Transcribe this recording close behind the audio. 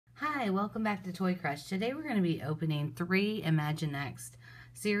Hi, welcome back to Toy Crush. Today we're going to be opening 3 Imaginext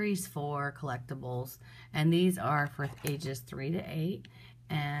Series 4 collectibles, and these are for ages 3 to 8,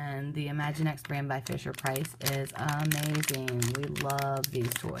 and the Imaginext brand by Fisher-Price is amazing. We love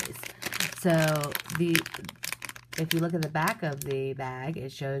these toys. So if you look at the back of the bag,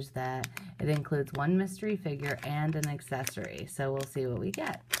 it shows that it includes 1 mystery figure and an accessory, so we'll see what we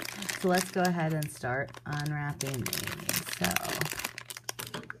get. So let's go ahead and start unwrapping these.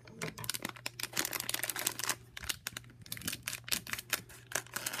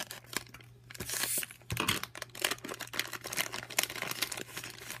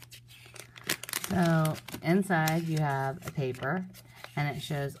 So inside you have a paper, and it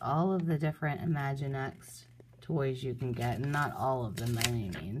shows all of the different Imaginext toys you can get, and not all of them by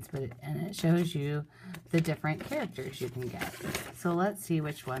any means, but it shows you the different characters you can get. So let's see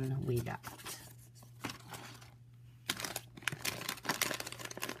which one we got.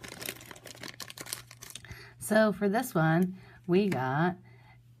 So for this one, we got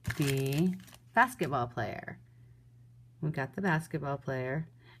the basketball player. We got the basketball player,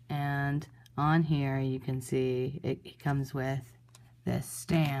 and on here you can see it comes with this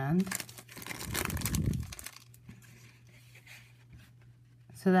stand.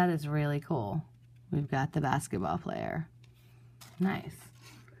 So that is really cool. We've got the basketball player. Nice.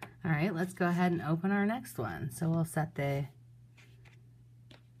 All right, let's go ahead and open our next one. So we'll set the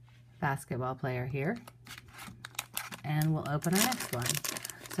basketball player here, and we'll open our next one.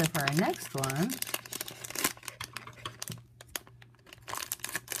 So for our next one,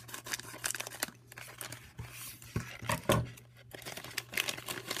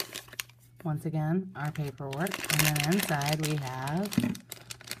 once again, our paperwork, and then inside we have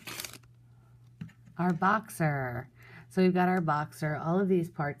our boxer. So we've got our boxer. All of these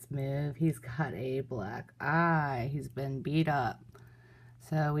parts move. He's got a black eye. He's been beat up.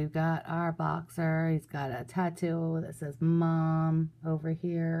 So we've got our boxer. He's got a tattoo that says Mom over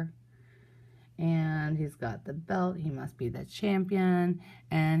here. And he's got the belt. He must be the champion.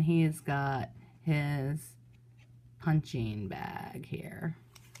 And he's got his punching bag here.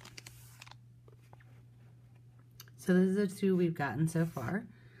 So those are the 2 we've gotten so far.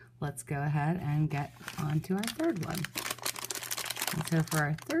 Let's go ahead and get on to our third one. And so for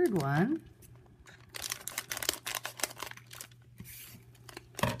our third one,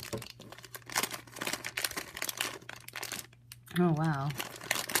 oh wow,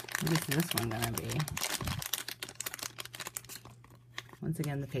 what is this one gonna be? Once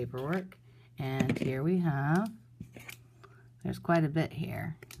again, the paperwork, and here we have, there's quite a bit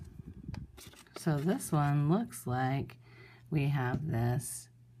here. So this one looks like we have this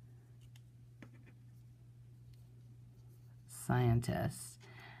scientist.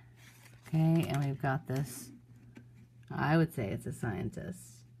 Okay, and we've got this, I would say it's a scientist.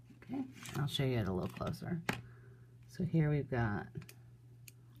 Okay, I'll show you it a little closer. So here we've got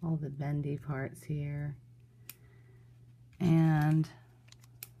all the bendy parts here. And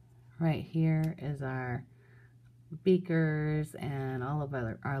right here is our beakers and all of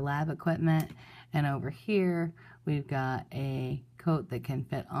our lab equipment. And over here we've got a coat that can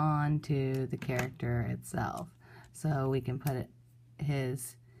fit onto the character itself. So we can put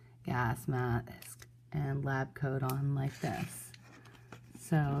his gas mask and lab coat on like this.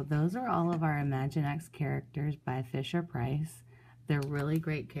 So those are all of our Imaginext characters by Fisher-Price. They're really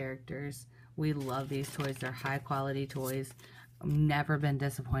great characters. We love these toys. They're high quality toys. I've never been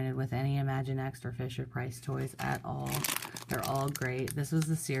disappointed with any Imaginext or Fisher-Price toys at all. They're all great. This was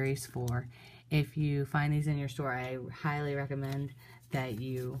the Series 4. If you find these in your store, I highly recommend that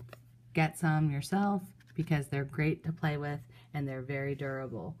you get some yourself, because they're great to play with and they're very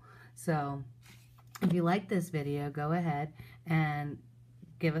durable. So if you like this video, go ahead and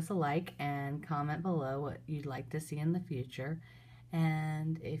give us a like and comment below what you'd like to see in the future.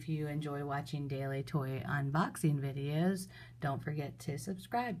 And if you enjoy watching daily toy unboxing videos, don't forget to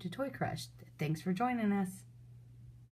subscribe to Toy Crush. Thanks for joining us.